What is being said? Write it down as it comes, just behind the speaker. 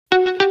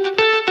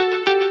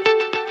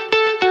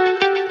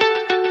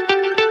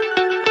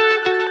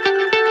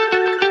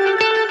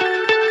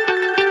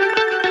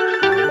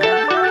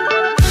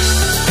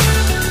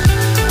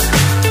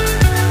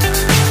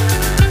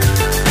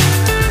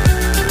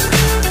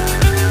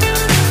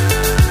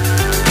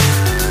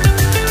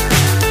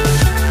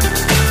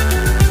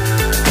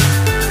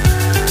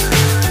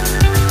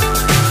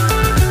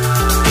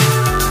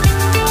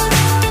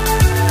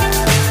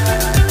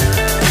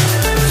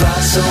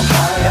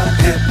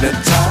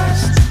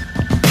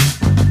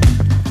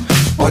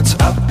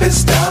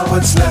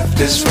what's left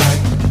is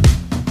right.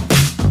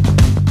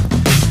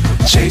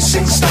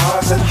 Chasing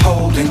stars and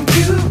holding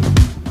you.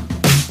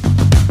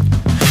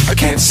 I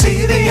can't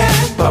see the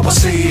end, but we'll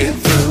see it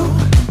through.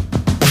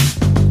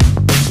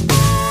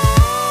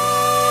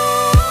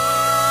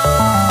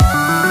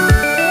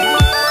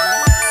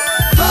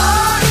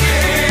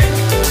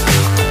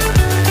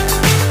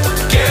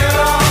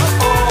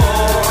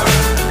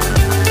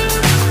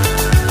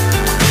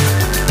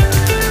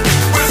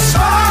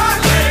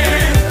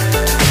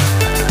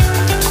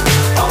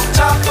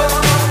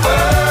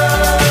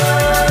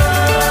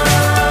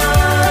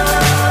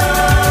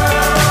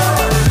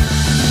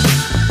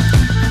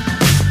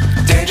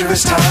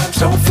 Times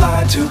don't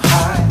fly too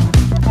high.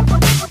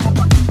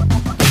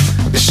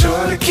 Be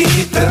sure to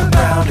keep the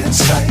ground in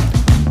sight.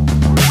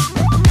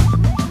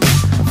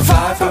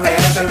 Fly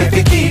forever if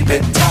you keep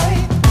it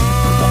tight.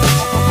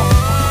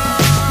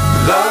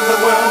 Love the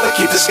world but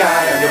keep the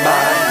sky on your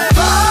mind.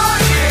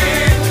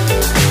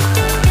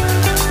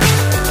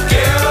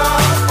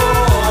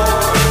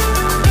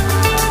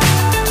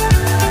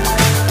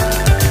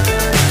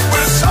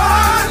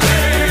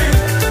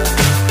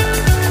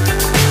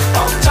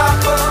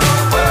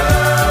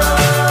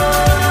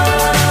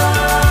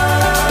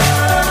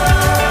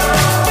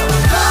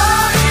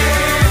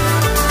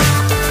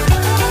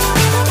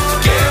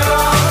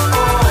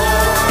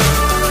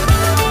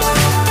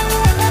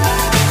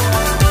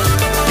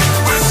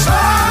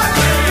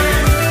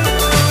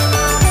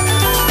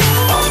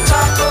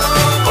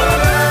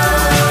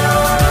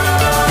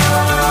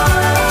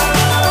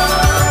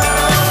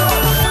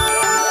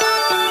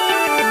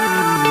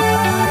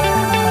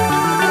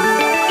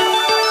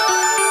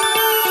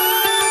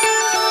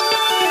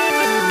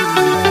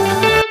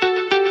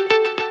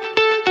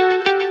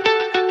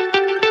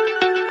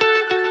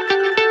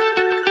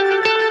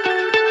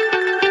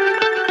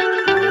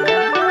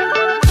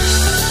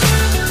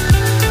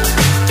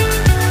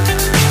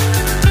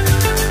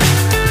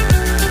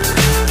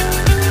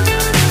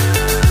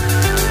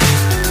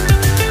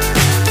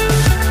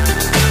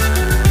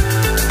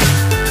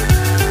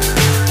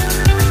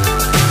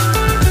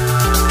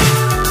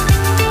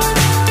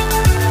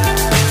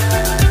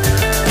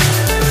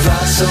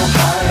 So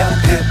high I'm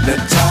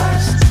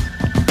hypnotized.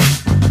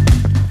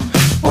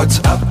 What's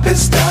up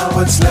is down,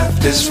 what's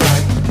left is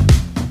right.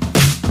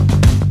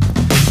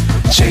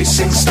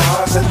 Chasing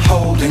stars and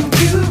holding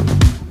you.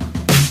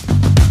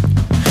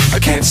 I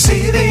can't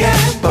see the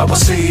end, but we'll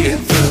see it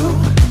through.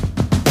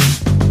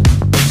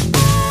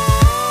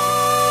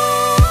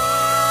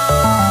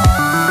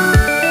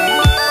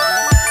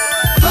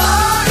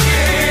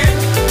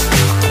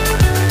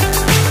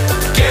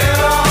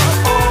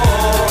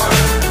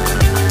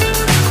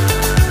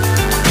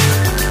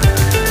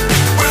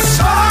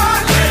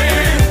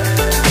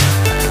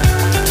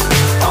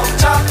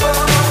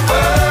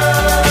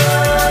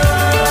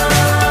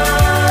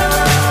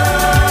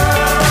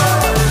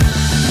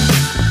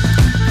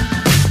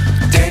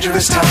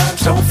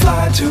 Times don't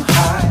fly too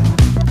high.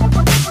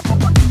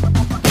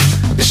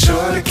 Be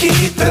sure to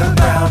keep the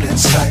ground in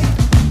sight.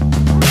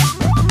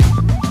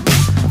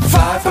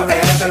 Fly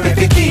forever if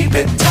you keep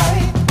it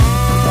tight.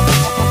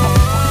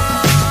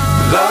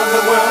 Love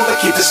the world but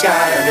keep the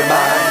sky on your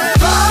mind.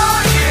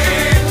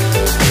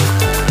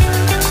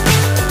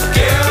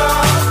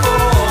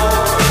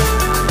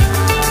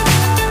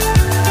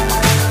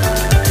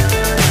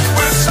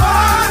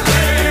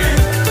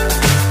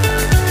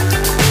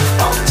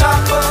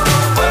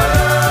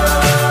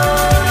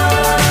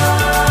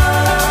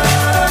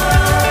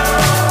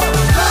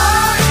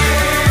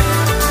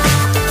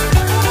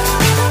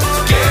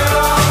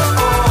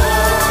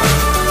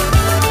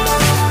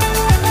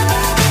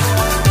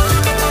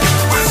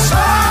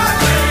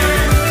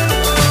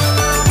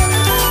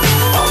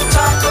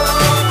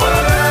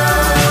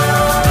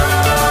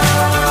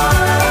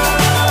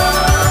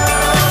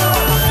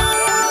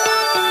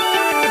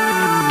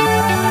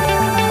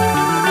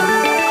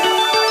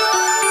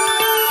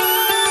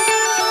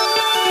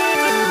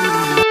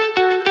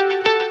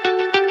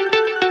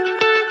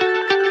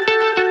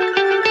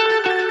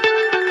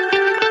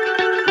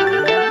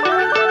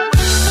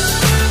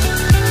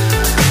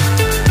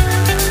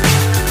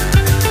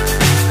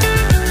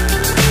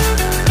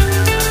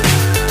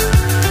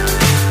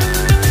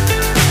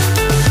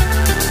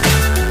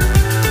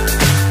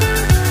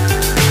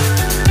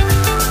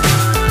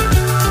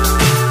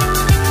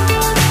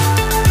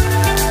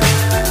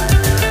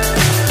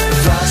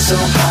 So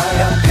high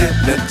I'm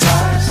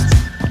hypnotized.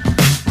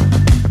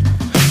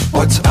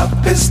 What's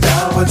up is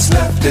down, what's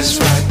left is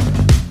right.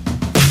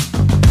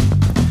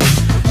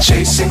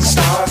 Chasing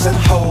stars and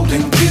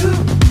holding you.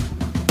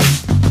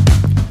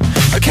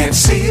 I can't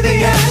see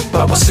the end,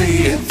 but we'll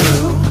see it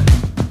through.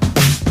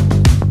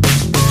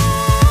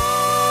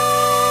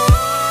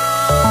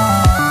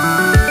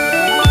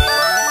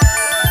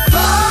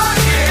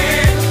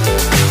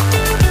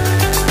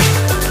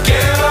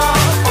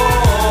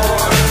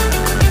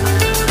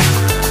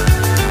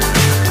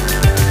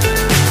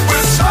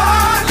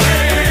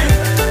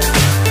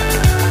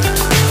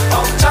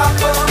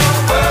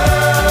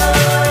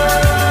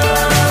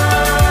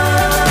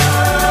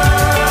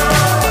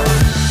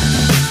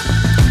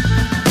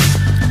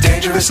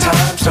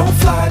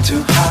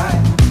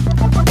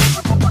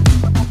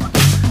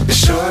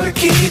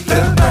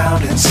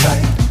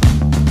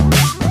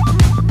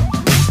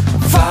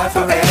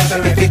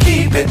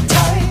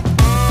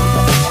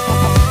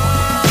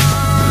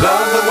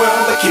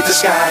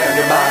 sky on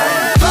your mind.